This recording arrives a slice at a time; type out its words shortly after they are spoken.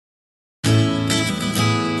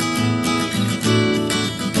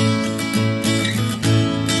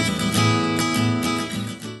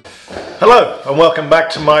Hello and welcome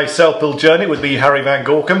back to my self-build journey with me, Harry Van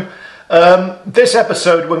Gorkum. This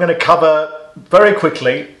episode we're going to cover very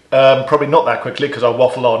quickly, probably not that quickly because I'll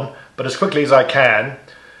waffle on, but as quickly as I can,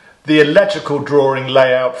 the electrical drawing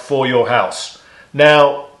layout for your house.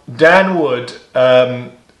 Now, Dan Wood,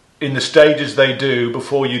 in the stages they do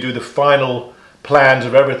before you do the final plans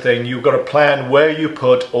of everything, you've got to plan where you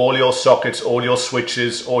put all your sockets, all your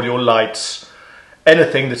switches, all your lights,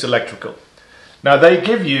 anything that's electrical. Now they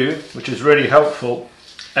give you, which is really helpful,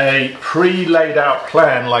 a pre-laid out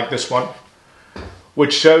plan like this one,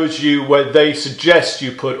 which shows you where they suggest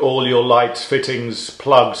you put all your lights, fittings,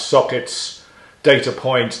 plugs, sockets, data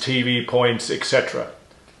points, TV points, etc.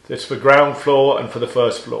 It's for ground floor and for the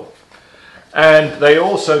first floor. And they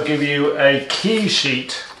also give you a key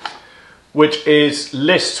sheet which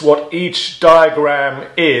lists what each diagram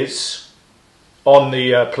is on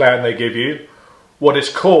the plan they give you, what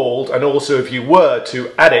it's called, and also if you were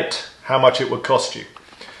to add it, how much it would cost you.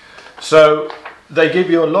 So they give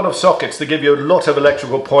you a lot of sockets, they give you a lot of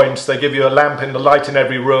electrical points, they give you a lamp and a light in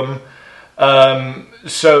every room.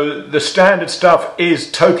 So the standard stuff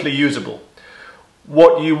is totally usable.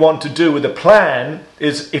 What you want to do with the plan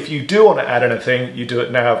is, if you do want to add anything, you do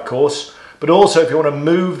it now of course, but also if you want to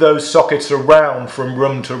move those sockets around from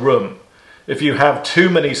room to room. If you have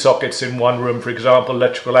too many sockets in one room, for example,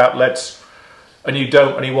 electrical outlets, and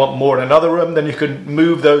you want more in another room, then you can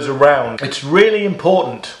move those around. It's really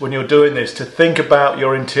important when you're doing this to think about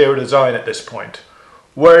your interior design at this point.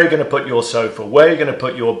 Where are you going to put your sofa? Where are you going to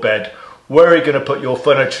put your bed? Where are you going to put your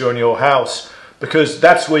furniture in your house? Because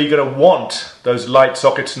that's where you're going to want those light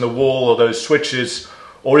sockets in the wall, or those switches,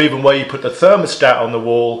 or even where you put the thermostat on the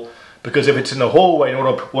wall. Because if it's in the hallway and you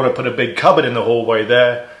want to put a big cupboard in the hallway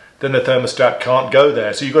there, then the thermostat can't go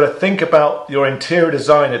there. So you've got to think about your interior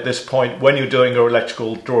design at this point when you're doing your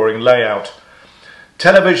electrical drawing layout.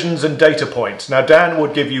 Televisions and data points. Now Dan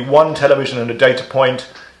would give you one television and a data point,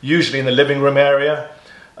 usually in the living room area,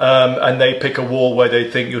 and they pick a wall where they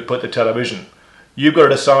think you'd put the television. You've got to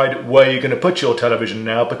decide where you're going to put your television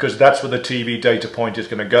now, because that's where the TV data point is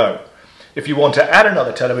going to go. If you want to add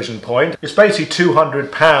another television point, it's basically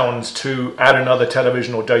 £200 to add another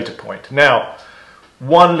television or data point. Now,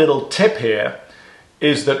 one little tip here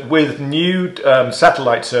is that with new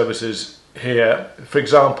satellite services here, for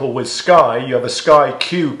example with Sky, you have a Sky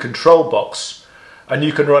Q control box, and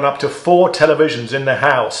you can run up to 4 televisions in the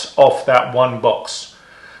house off that one box.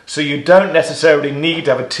 So you don't necessarily need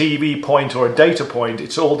to have a TV point or a data point.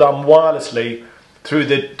 It's all done wirelessly through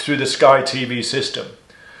the Sky TV system.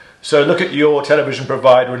 So look at your television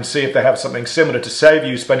provider and see if they have something similar to save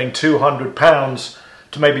you spending £200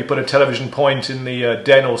 to maybe put a television point in the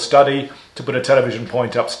den or study, to put a television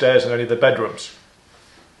point upstairs in any of the bedrooms.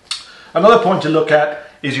 Another point to look at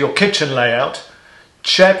is your kitchen layout.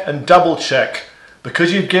 Check and double check,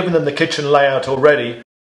 because you've given them the kitchen layout already.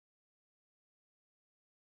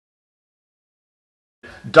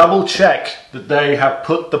 Double check that they have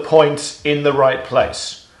put the points in the right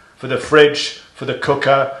place. For the fridge, for the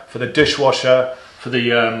cooker, for the dishwasher, for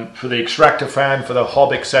the extractor fan, for the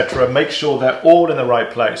hob, etc. Make sure they're all in the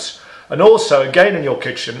right place. And also, again in your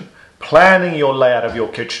kitchen, planning your layout of your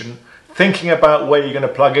kitchen, thinking about where you're going to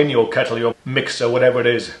plug in your kettle, your mixer, whatever it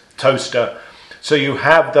is, toaster, so you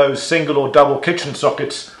have those single or double kitchen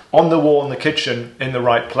sockets on the wall in the kitchen in the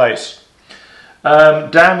right place.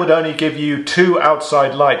 Dan would only give you 2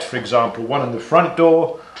 outside lights, for example, one in the front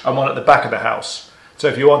door and one at the back of the house. So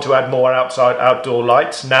if you want to add more outdoor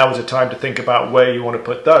lights, now is the time to think about where you want to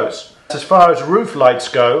put those. As far as roof lights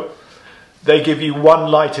go, they give you 1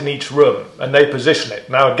 light in each room and they position it.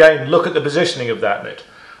 Now again, look at the positioning of that.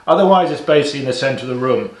 Otherwise it's basically in the centre of the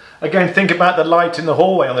room. Again, think about the light in the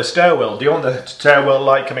hallway on the stairwell. Do you want the stairwell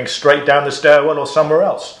light coming straight down the stairwell or somewhere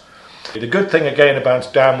else? The good thing again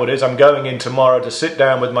about Dan Wood is I'm going in tomorrow to sit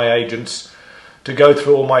down with my agents to go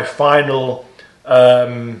through all my final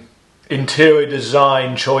interior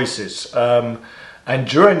design choices, and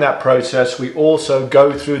during that process we also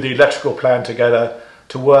go through the electrical plan together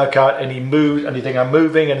to work out anything I'm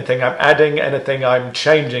moving, anything I'm adding, anything I'm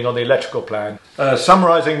changing on the electrical plan.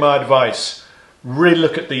 Summarizing my advice, really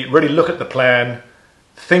look at the plan,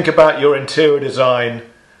 think about your interior design,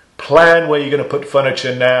 plan where you're going to put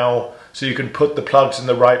furniture now so you can put the plugs in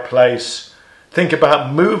the right place. Think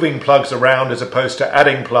about moving plugs around as opposed to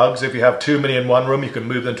adding plugs. If you have too many in one room, you can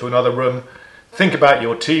move them to another room. Think about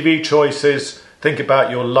your TV choices. Think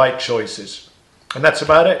about your light choices. And that's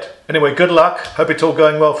about it. Anyway, good luck. Hope it's all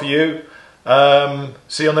going well for you.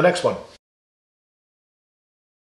 See you on the next one.